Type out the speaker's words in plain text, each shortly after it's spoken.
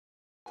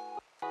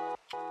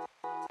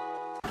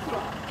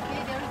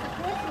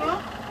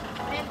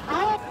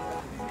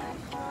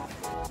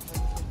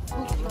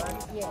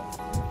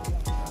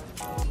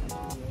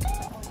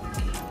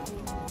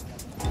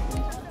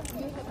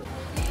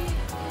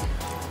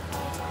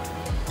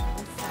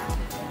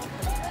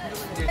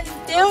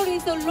there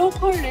is a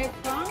local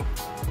restaurant.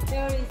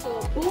 There is a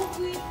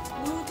bulgogi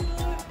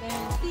noodle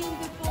and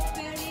steamed pork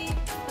belly,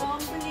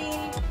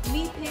 dumpling,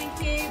 meat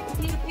pancake,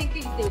 potato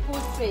pancake. There, go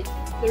straight.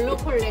 The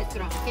local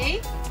restaurant,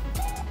 okay?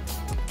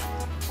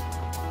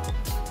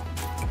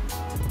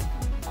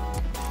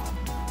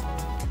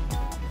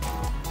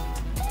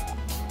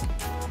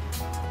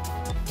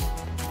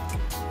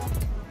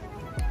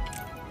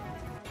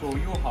 show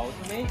you how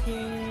to make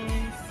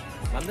it.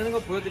 만드는 거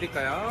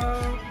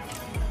보여드릴까요?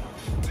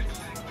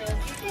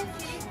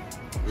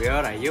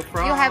 Where are you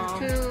from? You have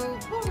to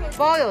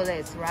boil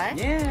this, right?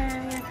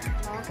 Yeah.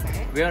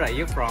 Okay. Where are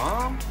you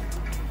from?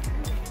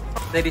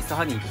 That is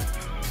honey.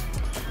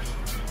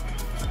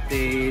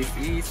 This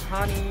is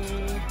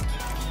honey.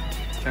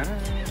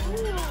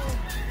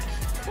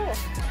 Cool.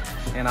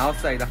 And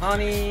outside the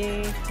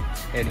honey.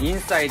 And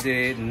inside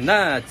the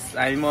nuts,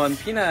 almond,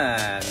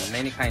 peanut,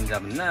 many kinds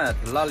of nuts,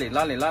 lolly.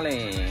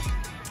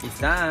 It's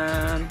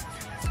done.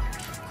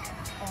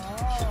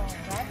 Oh,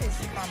 that is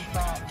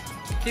fun.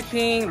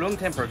 Keeping room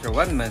temperature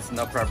 1 month,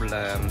 no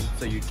problem.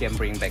 So you can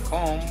bring back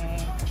home.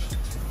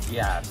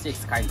 Yeah,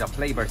 6 kinds of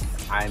flavors: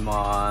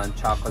 almond,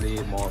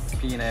 chocolate, more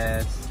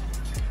peanuts.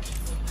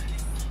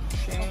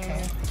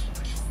 Okay.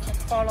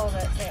 Let's follow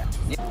that there.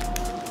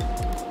 Yeah.